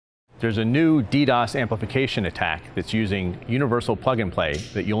There's a new DDoS amplification attack that's using universal plug-and-play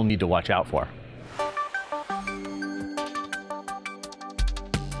that you'll need to watch out for.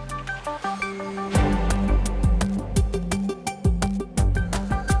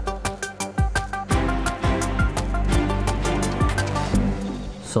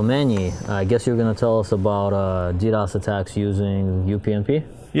 So Manny, I guess you're going to tell us about DDoS attacks using UPnP?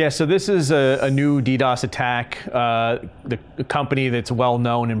 Yeah, so this is a new DDoS attack. The company that's well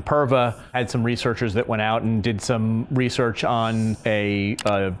known, Imperva, had some researchers that went out and did some research on a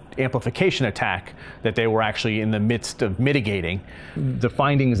amplification attack that they were actually in the midst of mitigating. The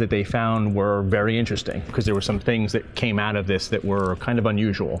findings that they found were very interesting because there were some things that came out of this that were kind of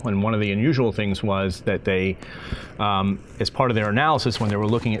unusual. And one of the unusual things was that they, as part of their analysis, when they were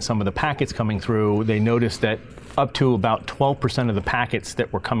looking at some of the packets coming through, they noticed that up to about 12% of the packets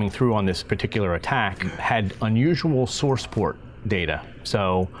that were coming through on this particular attack had unusual source port data.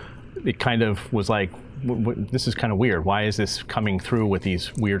 So it kind of was like, this is kind of weird. Why is this coming through with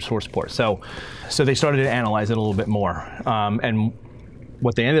these weird source ports? So they started to analyze it a little bit more. And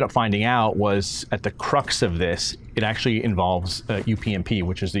what they ended up finding out was at the crux of this, it actually involves UPnP,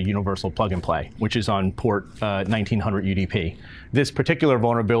 which is the universal plug and play, which is on port 1900 UDP. This particular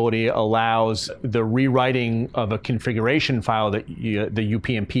vulnerability allows the rewriting of a configuration file that the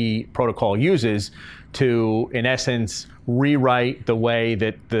UPnP protocol uses to, in essence, rewrite the way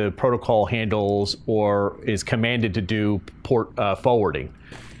that the protocol handles or is commanded to do port forwarding.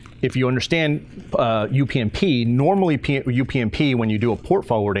 If you understand UPnP, normally UPnP, when you do a port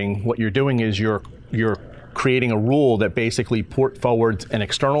forwarding, what you're doing is you're creating a rule that basically port forwards an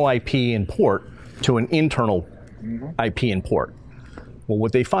external IP and port to an internal IP and port. Well,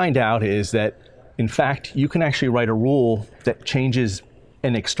 what they find out is that, in fact, you can actually write a rule that changes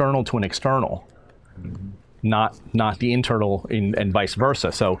an external to an external, not the internal and vice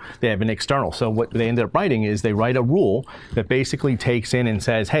versa. So they have an external. So what they ended up writing is they write a rule that basically takes in and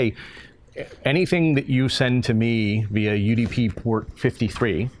says, hey, anything that you send to me via UDP port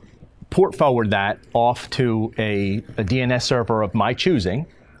 53, port forward that off to a DNS server of my choosing,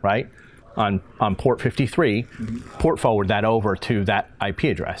 right, on port 53, port forward that over to that IP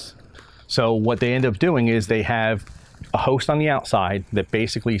address. So what they end up doing is they have a host on the outside that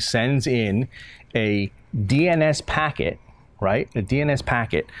basically sends in a DNS packet, right? A DNS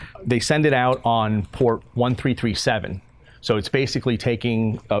packet. They send it out on port 1337. So it's basically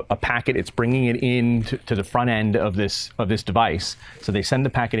taking a packet, it's bringing it in to the front end of this device. So they send the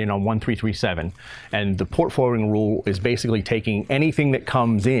packet in on 1337, and the port forwarding rule is basically taking anything that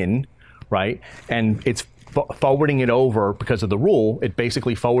comes in, right? And it's forwarding it over because of the rule. It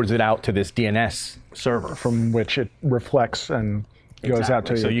basically forwards it out to this DNS server, from which it reflects and goes out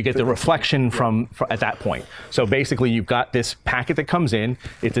to you. So you get the reflection from at that point. So basically you've got this packet that comes in,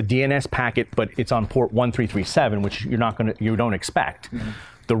 it's a DNS packet, but it's on port 1337, which you don't expect.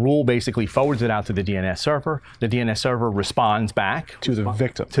 The rule basically forwards it out to the DNS server. The DNS server responds back to the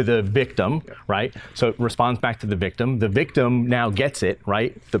victim. To the victim, right? So it responds back to the victim. The victim now gets it,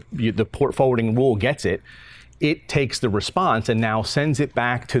 right? The port forwarding rule gets it. It takes the response and now sends it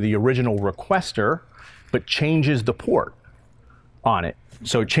back to the original requester, but changes the port on it.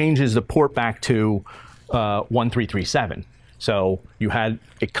 So it changes the port back to 1337. So you had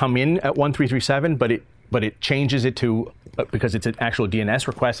it come in at 1337, but it changes it to, because it's an actual DNS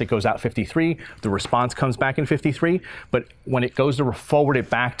request, it goes out 53, the response comes back in 53, but when it goes to forward it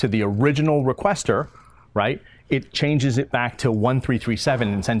back to the original requester, right, it changes it back to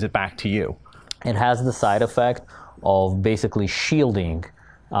 1337 and sends it back to you. It has the side effect of basically shielding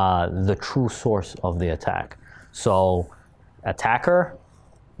the true source of the attack. So attacker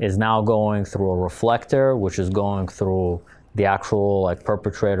is now going through a reflector, which is going through the actual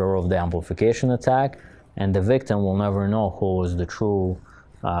perpetrator of the amplification attack, and the victim will never know who is the true,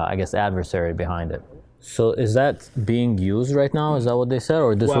 I guess, adversary behind it. So is that being used right now? Is that what they said?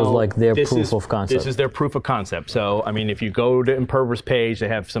 Or this was like their proof of concept? This is their proof of concept. So, I mean, if you go to Imperva's page, they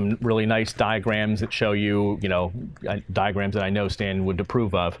have some really nice diagrams that show you, diagrams that I know Stan would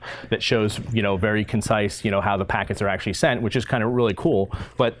approve of, that shows, very concise, how the packets are actually sent, which is kind of really cool.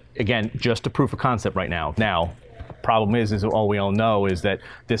 But again, just a proof of concept right now. Now, problem is all we all know is that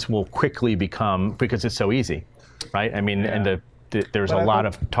this will quickly become, because it's so easy, right? I mean, and there's a lot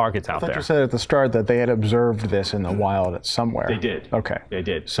of targets out there. I thought you said at the start that they had observed this in the wild somewhere. They did. Okay. They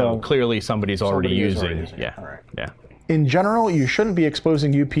did. So clearly somebody's already using. Yeah. All right. Yeah. In general, you shouldn't be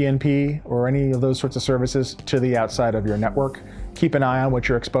exposing UPnP or any of those sorts of services to the outside of your network. Keep an eye on what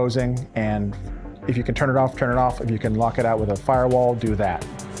you're exposing, and if you can turn it off, turn it off. If you can lock it out with a firewall, do that.